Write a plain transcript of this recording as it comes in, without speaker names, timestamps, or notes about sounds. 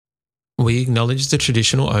we acknowledge the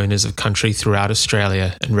traditional owners of country throughout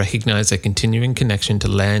Australia and recognise their continuing connection to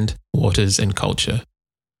land, waters and culture.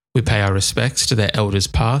 We pay our respects to their elders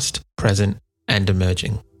past, present and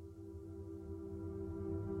emerging.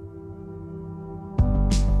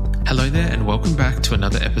 Hello there and welcome back to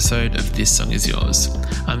another episode of This Song Is Yours.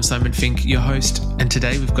 I'm Simon Fink, your host, and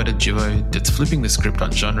today we've got a duo that's flipping the script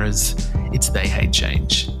on genres. It's They Hate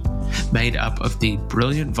Change. Made up of the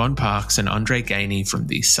brilliant Von Parks and Andre Gainey from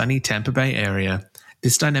the sunny Tampa Bay area,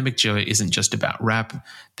 this dynamic duo isn't just about rap,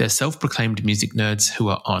 they're self-proclaimed music nerds who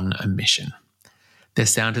are on a mission. Their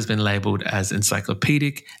sound has been labelled as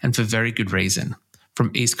encyclopedic and for very good reason.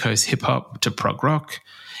 From East Coast hip-hop to prog rock,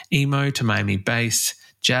 emo to Miami bass,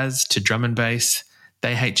 jazz to drum and bass,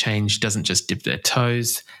 They Hate Change doesn't just dip their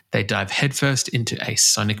toes, they dive headfirst into a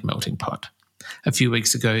sonic melting pot. A few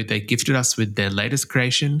weeks ago, they gifted us with their latest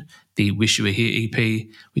creation, the Wish You Were Here EP,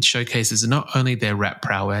 which showcases not only their rap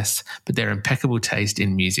prowess, but their impeccable taste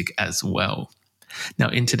in music as well. Now,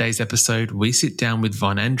 in today's episode, we sit down with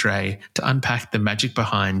Von and Dre to unpack the magic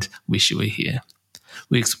behind Wish You Were Here.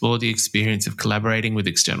 We explore the experience of collaborating with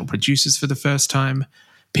external producers for the first time,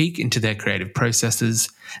 peek into their creative processes,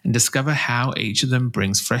 and discover how each of them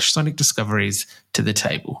brings fresh sonic discoveries to the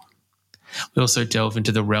table. We also delve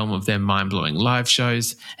into the realm of their mind-blowing live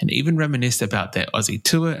shows and even reminisce about their Aussie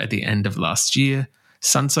tour at the end of last year,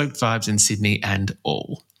 sun-soaked vibes in Sydney and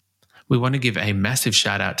all. We want to give a massive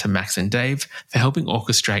shout out to Max and Dave for helping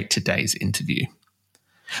orchestrate today's interview.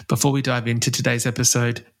 Before we dive into today's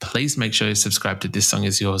episode, please make sure you subscribe to This Song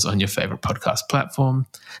Is Yours on your favourite podcast platform.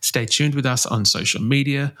 Stay tuned with us on social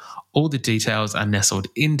media. All the details are nestled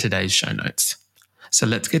in today's show notes. So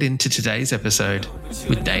let's get into today's episode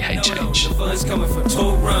with They Hate Change. The funds coming from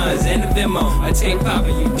toll runs and the Venmo. I take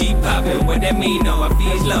poppin', you deep poppin'. What that mean? No, I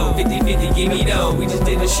fees low. 50-50, give me though. We just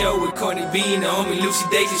did a show with Cardi B and the homie Lucy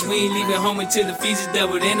Davis. We ain't leaving home until the fees is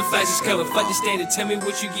doubled and the flights is covered. Fuck the standard. Tell me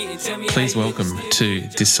what you getting. Tell me. Please welcome to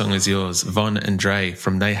This Song Is Yours, Von and Dre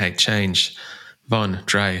from They Hate Change. Von,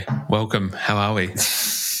 Dre, welcome. How are we?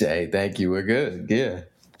 Hey, thank you. We're good. Yeah,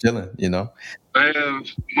 chilling. You know.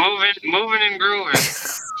 Moving and grooving.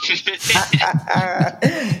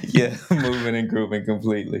 Yeah, moving and grooving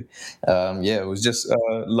completely. It was just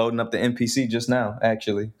loading up the MPC just now,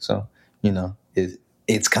 actually. So, you know,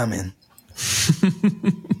 it's coming.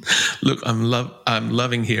 Look, I'm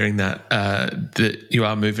loving hearing that you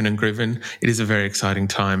are moving and grooving. It is a very exciting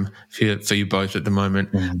time for you both at the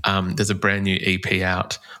moment. Mm-hmm. There's a brand new EP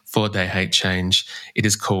out for They Hate Change. It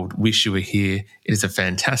is called Wish You Were Here. It is a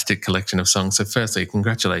fantastic collection of songs. So firstly,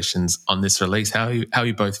 congratulations on this release. How are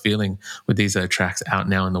you both feeling with these tracks out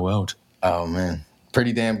now in the world? Oh, man.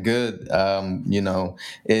 Pretty damn good. You know,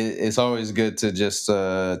 it's always good to just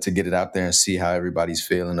to get it out there and see how everybody's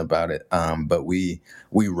feeling about it. But we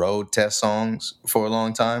road test songs for a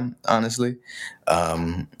long time, honestly.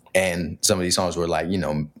 And some of these songs were like, you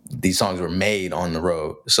know, these songs were made on the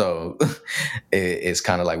road. So it's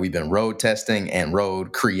kind of like we've been road testing and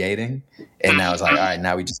road creating. And now it's like, all right,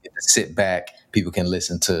 now we just get to sit back. People can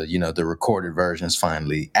listen to, you know, the recorded versions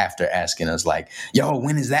finally after asking us like, yo,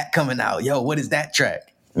 when is that coming out? Yo, what is that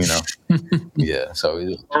track? You know? Yeah. So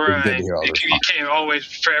it's good to hear all this. You can't always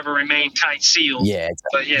forever remain tight sealed. Yeah. Exactly.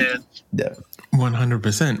 But yeah. Definitely.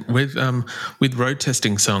 100%. With road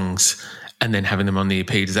testing songs and then having them on the EP,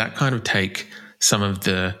 does that kind of take some of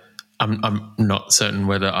the, I'm not certain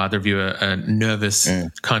whether either of you are nervous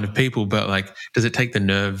kind of people, but like, does it take the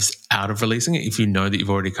nerves out of releasing it if you know that you've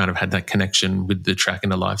already kind of had that connection with the track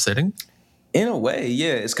in a live setting? In a way,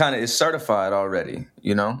 yeah. It's certified already,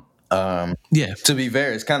 you know? Yeah. To be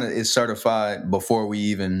fair, it's certified before we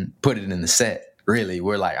even put it in the set, really.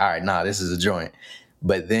 We're like, all right, this is a joint.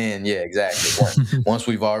 But then, yeah, exactly. Once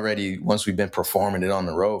we've been performing it on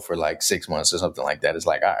the road for like 6 months or something like that, it's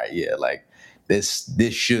like, all right, yeah, like this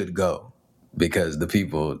should go because the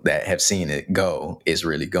people that have seen it go is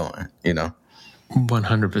really going, you know?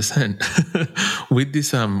 100%.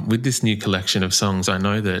 With this new collection of songs, I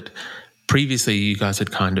know that previously you guys had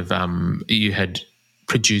kind of you had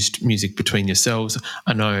produced music between yourselves.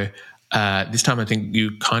 I know this time I think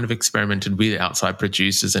you kind of experimented with outside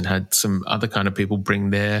producers and had some other kind of people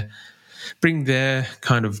bring their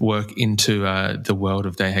kind of work into the world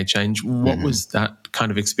of They Hate Change. What was that kind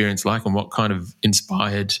of experience like, and what kind of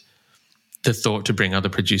inspired the thought to bring other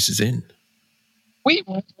producers in? We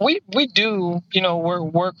do, you know,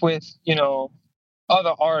 work with, you know,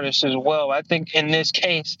 other artists as well. I think in this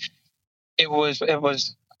case, it was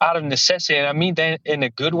out of necessity, and I mean that in a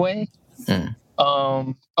good way.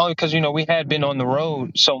 Only because, you know, we had been on the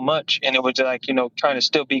road so much, and it was like, you know, trying to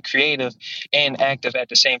still be creative and active at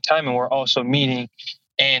the same time, and we're also meeting,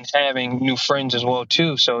 and having new friends as well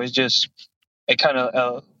too. So it kind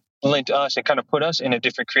of linked us and kind of put us in a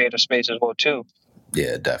different creative space as well too.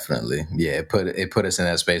 Yeah, definitely. Yeah, it put us in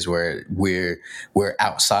that space where we're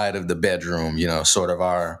outside of the bedroom, sort of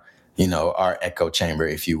our echo chamber,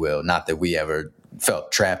 if you will. Not that we ever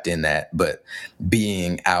felt trapped in that, but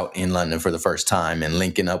being out in London for the first time and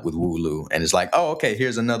linking up with Wooloo, and it's like, oh, okay,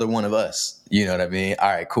 here's another one of us. You know what I mean? All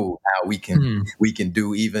right, cool. Now we can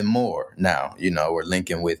do even more. Now, we're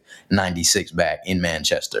linking with 96 back in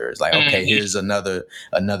Manchester. It's like, okay, here's another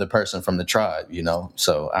person from the tribe.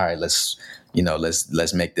 So all right, let's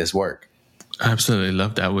make this work. I absolutely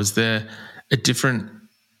love that. Was there a different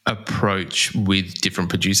approach with different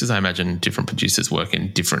producers? I imagine different producers work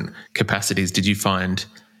in different capacities. Did you find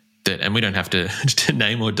that, and we don't have to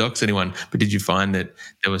name or dox anyone, but did you find that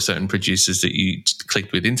there were certain producers that you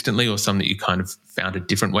clicked with instantly, or some that you kind of found a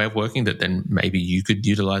different way of working that then maybe you could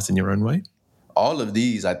utilize in your own way? All of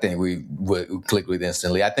these, I think we would click with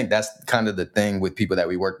instantly. I think that's kind of the thing with people that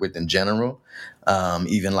we work with in general.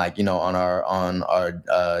 Even like, on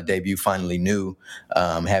our debut, Finally New,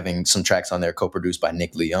 having some tracks on there co-produced by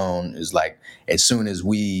Nick Leone, is like, as soon as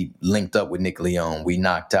we linked up with Nick Leone, we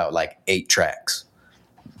knocked out like 8 tracks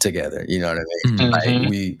together. You know what I mean? Mm-hmm.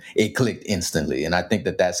 Like it clicked instantly. And I think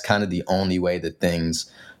that that's kind of the only way that things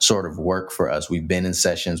sort of work for us. We've been in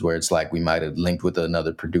sessions where it's like we might have linked with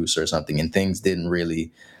another producer or something, and things didn't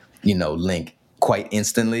really, link quite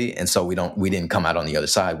instantly. And so we didn't come out on the other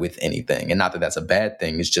side with anything. And not that that's a bad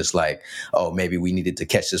thing. It's just like, oh, maybe we needed to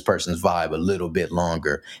catch this person's vibe a little bit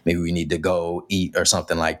longer. Maybe we need to go eat or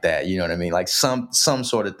something like that. You know what I mean? Like some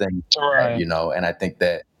sort of thing, Right. and I think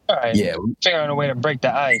that, Right. yeah, figure out a way to break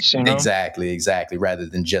the ice, Exactly. Rather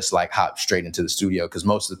than just like hop straight into the studio, because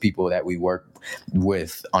most of the people that we work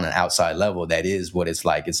with on an outside level, that is what it's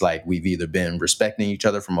like. It's like we've either been respecting each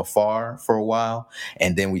other from afar for a while,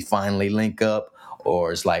 and then we finally link up,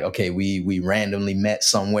 or it's like, okay, we randomly met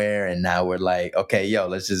somewhere, and now we're like, okay,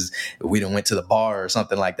 yo, we done went to the bar or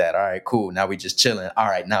something like that. All right, cool. Now we just chilling. All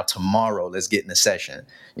right, now tomorrow let's get in a session.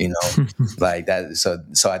 Like that.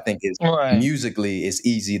 So I think musically it's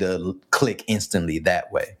easy to click instantly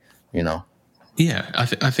that way. Yeah, I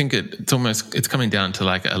think it's coming down to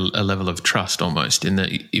like a level of trust almost, in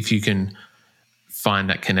that if you can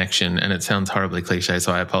find that connection, and it sounds horribly cliche,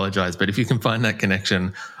 so I apologize, but if you can find that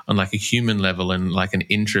connection on like a human level and like an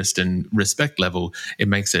interest and respect level, it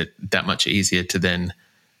makes it that much easier to then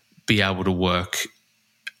be able to work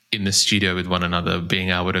in the studio with one another, being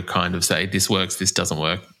able to kind of say, this works, this doesn't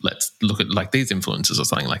work, let's look at like these influences or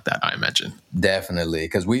something like that, I imagine. Definitely,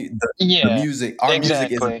 because the music, our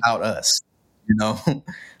music is about us,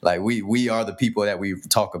 like we are the people that we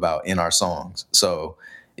talk about in our songs. So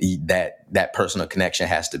that personal connection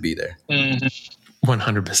has to be there.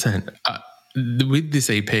 100%. With this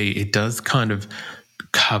EP, it does kind of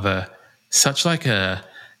cover such like a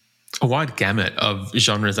wide gamut of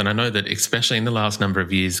genres, and I know that especially in the last number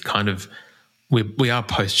of years, kind of we are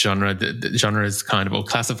post-genre. The genre is kind of, or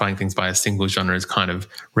classifying things by a single genre is kind of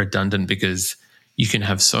redundant, because you can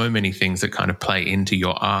have so many things that kind of play into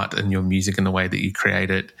your art and your music and the way that you create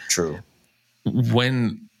it. True.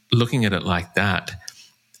 When looking at it like that,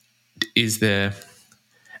 is there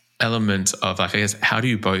elements of like, I guess, how do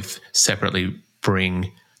you both separately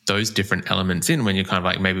bring those different elements in when you're kind of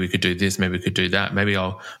like, maybe we could do this, maybe we could do that? Maybe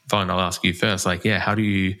I'll ask you first, like, yeah, how do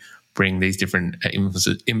you bring these different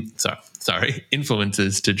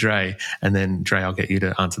influences to Dre? And then Dre, I'll get you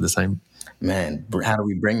to answer the same. Man, how do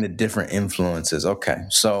we bring the different influences? Okay,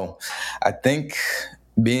 so I think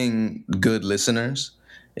being good listeners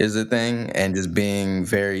is the thing, and just being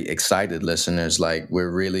very excited listeners. Like, we're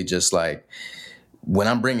really just like, when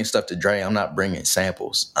I'm bringing stuff to Dre, I'm not bringing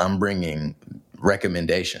samples. I'm bringing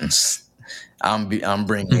recommendations. I'm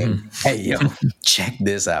bringing, hey, yo, check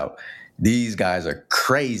this out. These guys are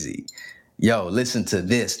crazy. Yo, listen to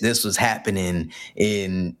this. This was happening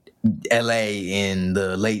in LA in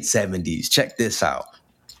the late 70s. Check this out.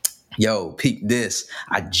 Yo, peep this.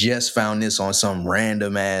 I just found this on some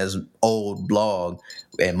random ass old blog,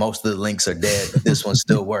 and most of the links are dead, but this one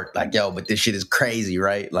still worked. Like, yo, but this shit is crazy,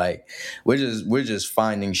 right? Like, we're just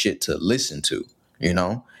finding shit to listen to,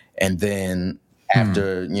 and then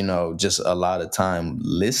after, just a lot of time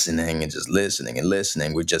listening and just listening and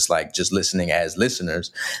listening, we're just listening as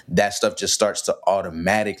listeners, that stuff just starts to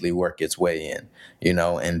automatically work its way in,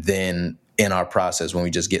 and then in our process, when we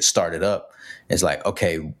just get started up, it's like,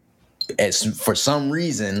 okay, as for some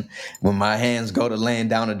reason, when my hands go to laying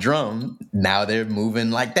down a drum, now they're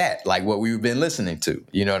moving like that, like what we've been listening to.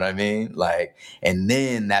 You know what I mean? Like, and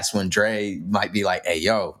then that's when Dre might be like, "Hey,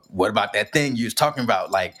 yo, what about that thing you was talking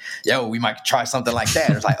about? Like, yo, we might try something like that."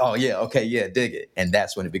 It's like, "Oh yeah, okay, yeah, dig it." And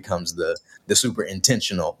that's when it becomes the super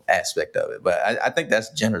intentional aspect of it. But I think that's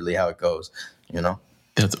generally how it goes. You know?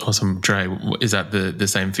 That's awesome, Dre. Is that the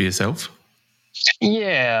same for yourself?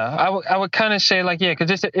 Yeah, I would kind of say like, yeah,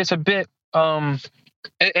 because it's a bit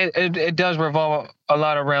it does revolve a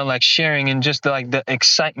lot around like sharing and just like the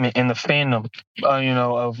excitement and the fandom,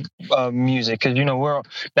 of music. Because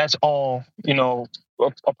that's all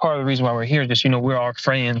a part of the reason why we're here. Just we're all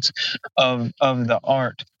fans of the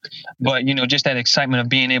art. But just that excitement of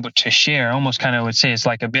being able to share. I almost kind of would say it's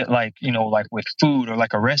like a bit like like with food or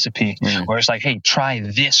like a recipe, where it's like, hey, try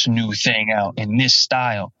this new thing out in this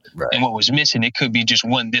style. Right. And what was missing, it could be just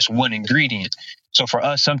this one ingredient. So for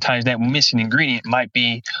us, sometimes that missing ingredient might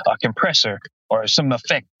be a compressor or some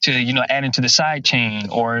effect to add into the side chain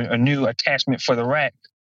or a new attachment for the rack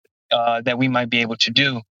that we might be able to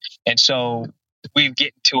do. And so we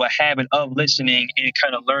get into a habit of listening and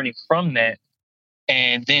kind of learning from that.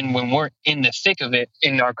 And then when we're in the thick of it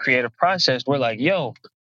in our creative process, we're like, yo,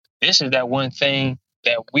 this is that one thing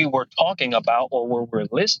that we were talking about or we're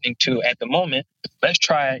listening to at the moment. Let's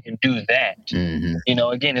try and do that. Mm-hmm.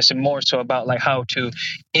 Again, it's more so about like how to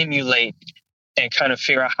emulate and kind of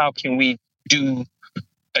figure out how can we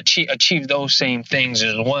achieve those same things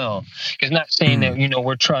as well. It's not saying that,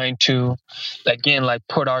 we're trying to, again, like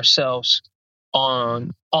put ourselves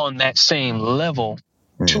on that same level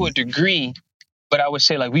to a degree. But I would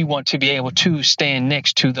say like we want to be able to stand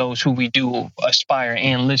next to those who we do aspire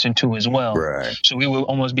and listen to as well. Right. So we would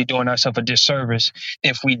almost be doing ourselves a disservice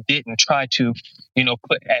if we didn't try to,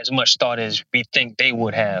 put as much thought as we think they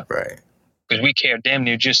would have. Right. Because we care damn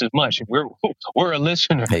near just as much. We're a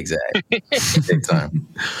listener. Exactly. Big time.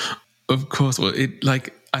 Of course. Well,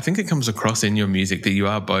 I think it comes across in your music that you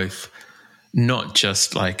are both not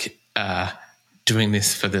just like doing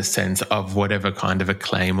this for the sense of whatever kind of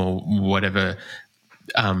acclaim or whatever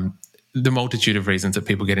the multitude of reasons that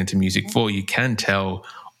people get into music for. You can tell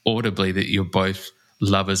audibly that you're both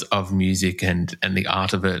lovers of music and the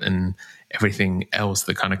art of it and everything else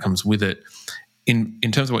that kind of comes with it. In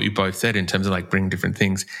terms of what you both said, in terms of like bring different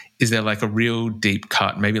things, is there like a real deep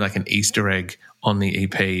cut, maybe like an Easter egg on the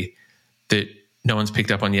EP that no one's picked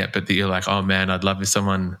up on yet, but that you're like, oh man, I'd love if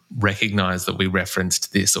someone recognized that we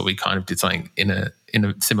referenced this or we kind of did something in a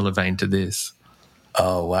similar vein to this?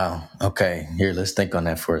 Oh, wow. Okay. Here, let's think on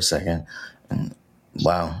that for a second.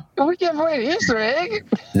 Wow. We give away an Easter egg.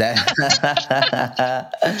 That's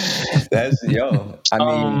I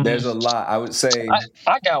mean, there's a lot. I would say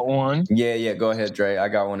I got one. Yeah. Go ahead, Dre. I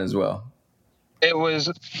got one as well. It was,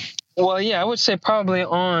 I would say probably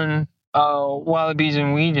on Wallabies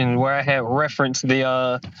and Weegens, where I had referenced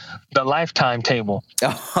the lifetime table.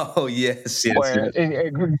 Oh yes. Where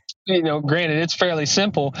granted it's fairly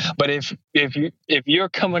simple, but if you're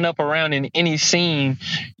coming up around in any scene,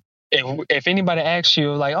 if anybody asks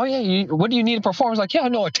you like, oh yeah, what do you need to perform? It's like, yeah, I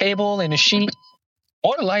know, a table and a sheet.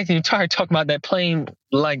 More than likely, you're talking about that plain,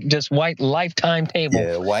 like just white lifetime table.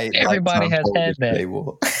 Yeah, white. Everybody has had that.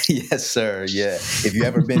 Table. Yes, sir. Yeah. If you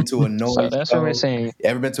ever been to a noise so that's show, what we're saying.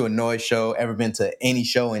 Ever been to a noise show? Ever been to any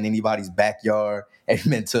show in anybody's backyard? Ever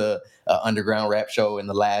been to an underground rap show in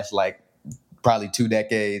the last probably 2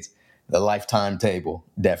 decades? The lifetime table,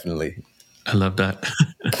 definitely. I love that.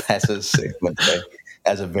 That's a sick one.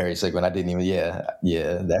 That's a very sick one. I didn't even. Yeah.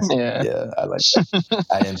 I like that.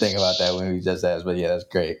 I didn't think about that when we just asked, but yeah, that's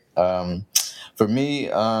great. For me,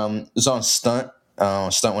 it's on Stunt.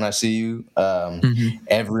 Stunt When I See You. I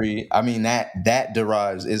mean that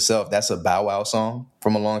derives itself. That's a Bow Wow song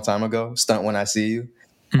from a long time ago. Stunt When I See You.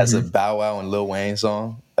 That's a Bow Wow and Lil Wayne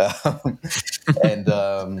song, and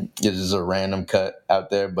it's just a random cut out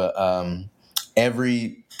there. But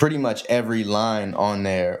pretty much every line on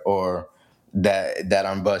there or that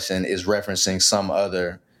I'm busting is referencing some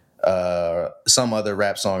other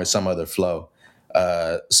rap song or some other flow.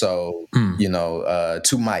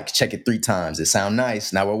 To Mike, check it 3 times. It sound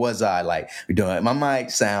nice. Now where was I? Like, we're doing my mic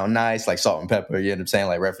sound nice, like Salt and Pepper, you know what I'm saying?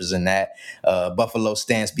 Like referencing that. Buffalo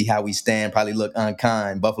stance be how we stand, probably look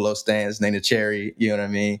unkind. Buffalo stance, name the cherry, you know what I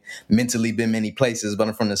mean? Mentally been many places, but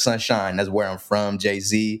I'm from the sunshine. That's where I'm from.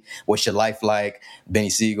 Jay-Z, what's your life like? Benny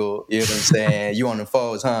Siegel, you know what I'm saying? You on the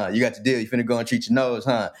foes, huh? You got the deal, you finna go and treat your nose,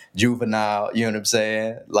 huh? Juvenile, you know what I'm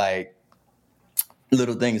saying? Like,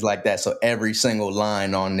 little things like that. So every single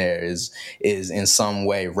line on there is in some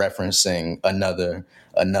way referencing another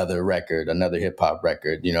record, another hip hop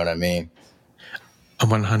record. You know what I mean?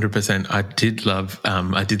 100%.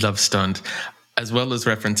 I did love Stunt, as well as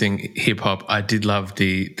referencing hip hop. I did love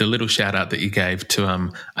the little shout out that you gave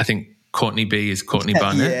to I think Courtney B is Courtney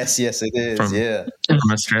Barnett. Yes, it is.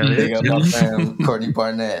 From Australia. Big up my friend Courtney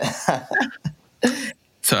Barnett.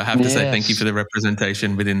 So I have to say thank you for the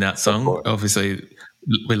representation within that song. Obviously,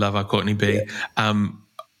 we love our Courtney B. Yeah.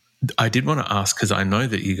 I did want to ask, because I know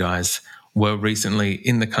that you guys were recently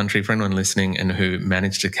in the country, for anyone listening and who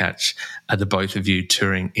managed to catch the both of you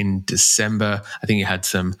touring in December. I think you had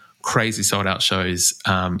some crazy sold-out shows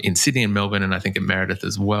in Sydney and Melbourne, and I think at Meredith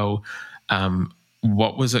as well.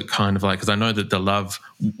 What was it kind of like? Because I know that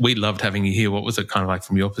we loved having you here. What was it kind of like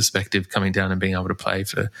from your perspective, coming down and being able to play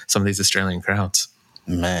for some of these Australian crowds?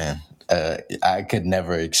 Man, I could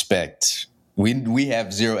never expect. We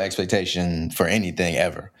have zero expectation for anything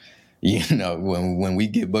ever. You know, when we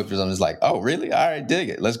get booked for something, it's like, oh, really? All right, dig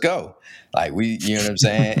it. Let's go. Like you know what I'm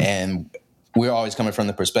saying? And we're always coming from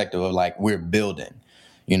the perspective of like, we're building,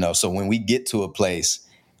 you know? So when we get to a place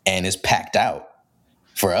and it's packed out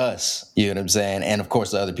for us, you know what I'm saying? And of course,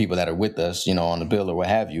 the other people that are with us, you know, on the bill or what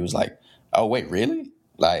have you, is like, oh, wait, really?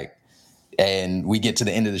 Like, and we get to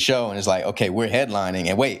the end of the show and it's like, okay, we're headlining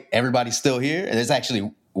and wait, everybody's still here? And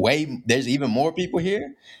there's even more people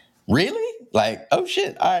here? Really? Like, oh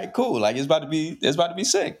shit, all right, cool. Like it's about to be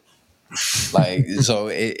sick. Like, so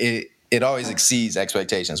it always exceeds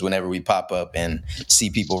expectations whenever we pop up and see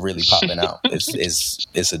people really popping out.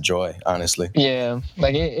 It's a joy, honestly. Yeah,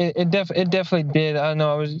 like it definitely did. I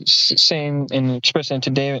know I was saying and expressing to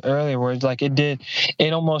David earlier, where it's like it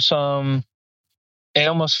almost felt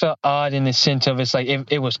odd in the sense of it's like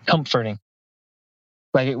it was comforting.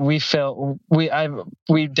 Like we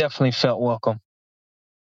definitely felt welcome.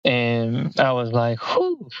 And I was like,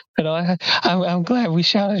 whew, you know, I'm glad we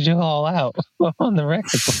shouted you all out on the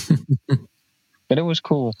record. But it was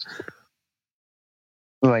cool.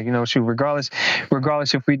 Like, you know, shoot, regardless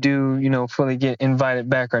if we do, you know, fully get invited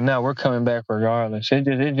back or not, we're coming back regardless.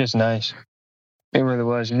 It's just nice. It really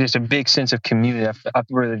was. Just a big sense of community. I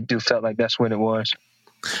really do felt like that's what it was.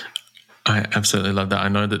 I absolutely love that. I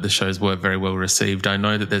know that the shows were very well received. I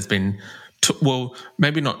know that there's been,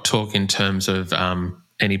 maybe not talk in terms of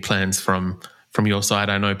any plans from your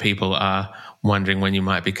side. I know people are wondering when you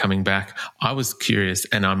might be coming back. I was curious,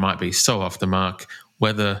 and I might be so off the mark,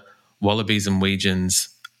 whether Wallabies and Weejuns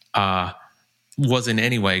was in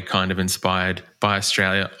any way kind of inspired by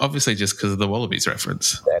Australia, obviously just because of the Wallabies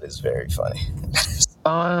reference. That is very funny.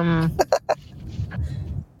 I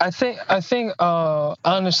think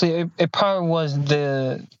honestly, it probably was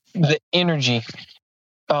the energy.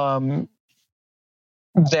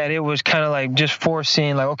 That it was kind of like just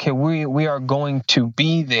foreseeing, like, okay, we are going to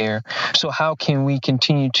be there. So how can we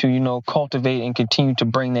continue to, you know, cultivate and continue to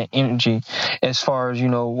bring that energy as far as, you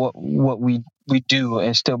know, what we do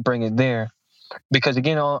and still bring it there? Because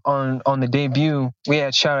again, on the debut, we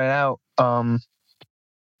had shouted out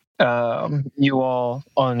you all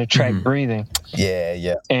on the track Breathing.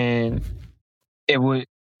 Yeah. And it was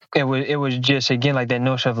just again like that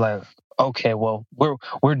notion of like, okay, well,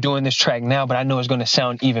 we're doing this track now, but I know it's going to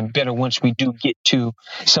sound even better once we do get to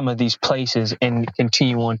some of these places and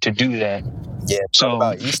continue on to do that. Yeah, so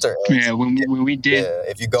about Easter eggs. Yeah, when we did. Yeah,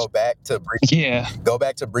 if you go back to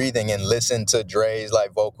Breathing and listen to Dre's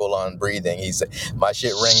like vocal on Breathing. He said, "My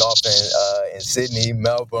shit ring off in Sydney,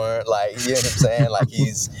 Melbourne." Like, you know what I'm saying? Like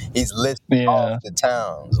he's listing off the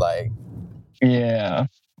towns. Like, yeah.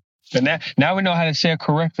 But now we know how to say it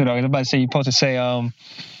correctly. Though I was about to say you're supposed to say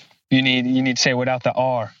You need to say it without the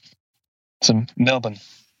R. Some Melbourne.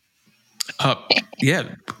 Yeah,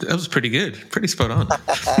 that was pretty good. Pretty spot on.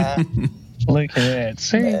 Look at that.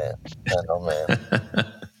 See?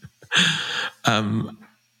 Man.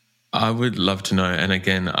 I would love to know, and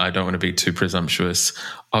again, I don't want to be too presumptuous.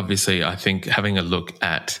 Obviously, I think having a look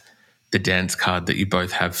at the dance card that you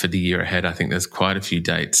both have for the year ahead, I think there's quite a few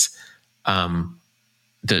dates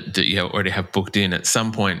that you already have booked in. At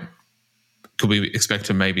some point, could we expect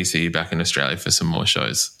to maybe see you back in Australia for some more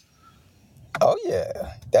shows? Oh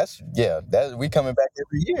yeah, that's we coming back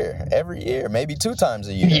every year, maybe 2 times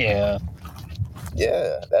a year.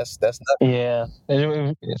 Yeah, that's nothing. Yeah,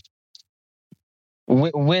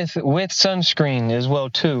 with sunscreen as well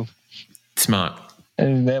too. Smart.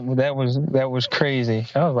 And that was crazy.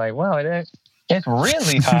 I was like, wow, it's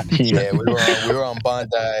really hot here. Yeah, we were on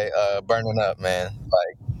Bondi, burning up, man.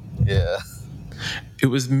 Like, yeah. It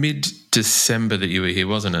was mid-December that you were here,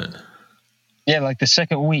 wasn't it? Yeah, like the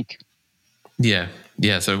second week. Yeah.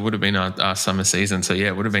 So it would have been our summer season. So, yeah,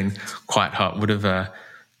 it would have been quite hot. Would have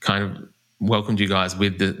kind of welcomed you guys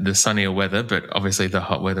with the sunnier weather, but obviously the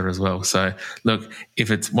hot weather as well. So look, if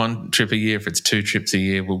it's one trip a year, if it's 2 trips a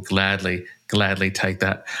year, we'll gladly take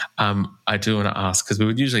that. I do want to ask, because we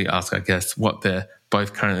would usually ask our guests what they're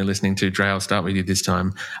both currently listening to. Dre, I'll start with you this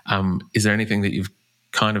time. Is there anything that you've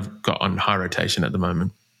kind of got on high rotation at the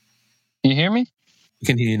moment? You hear me? We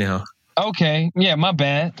can hear you now. Okay. Yeah, my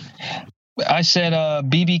bad. I said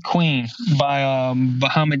BB Queen by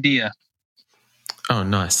Bahamadia. Oh,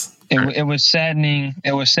 nice. It was saddening.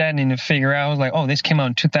 It was saddening to figure out. I was like, oh, this came out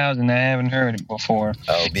in 2000. I haven't heard it before.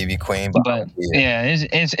 Oh, BB Queen. But yeah,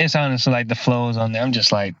 it's honestly like the flows on there. I'm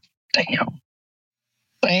just like, damn,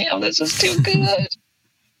 this is too good.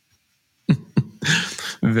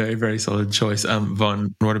 Very, very solid choice.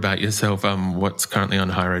 Von, what about yourself? What's currently on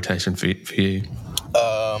high rotation for you?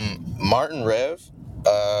 Martin Rev.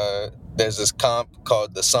 There's this comp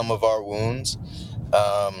called The Sum of Our Wounds.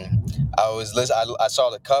 I saw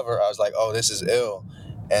the cover. I was like, oh, this is ill.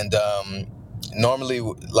 And normally,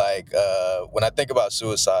 like, when I think about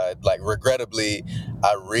suicide, like, regrettably,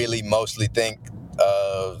 I really mostly think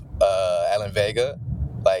of Alan Vega,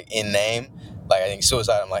 like, in name. Like, I think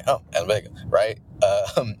suicide, I'm like, oh, Alan Vega, right?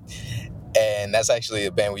 And that's actually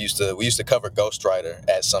a band we used to cover Ghost Rider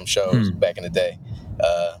at some shows back in the day.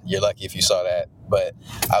 You're lucky if you saw that. But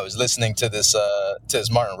I was listening to this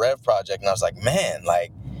Martin Rev project, and I was like, man,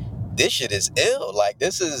 like, this shit is ill. Like,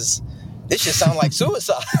 this shit sound like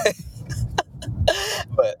suicide.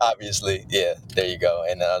 But obviously, yeah, there you go.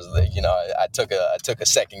 And I was like, I took a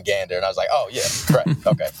second gander, and I was like, oh yeah, right,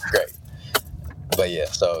 okay, great. But yeah,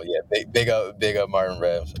 so yeah, big up Martin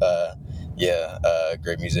Rev.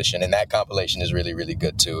 Great musician, and that compilation is really, really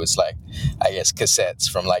good too. It's like, I guess, cassettes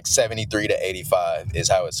from like 73 to 85 is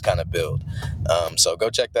how it's kind of built. So go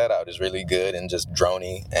check that out. It's really good and just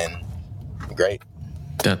droney and great.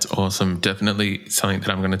 That's awesome. Definitely something that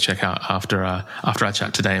I'm going to check out after I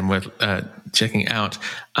chat today. And we're checking out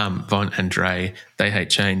Von and Dre, They Hate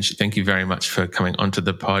Change. Thank you very much for coming onto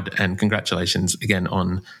the pod, and congratulations again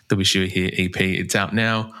on the Wish You Were Here EP. It's out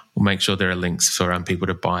now. We'll make sure there are links for people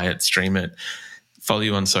to buy it, stream it, follow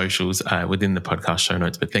you on socials within the podcast show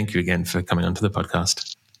notes. But thank you again for coming onto the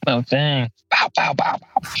podcast. Oh, dang. Bow, bow, bow,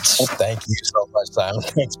 bow. Thank you so much, Simon.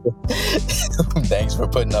 Thanks for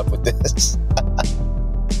putting up with this.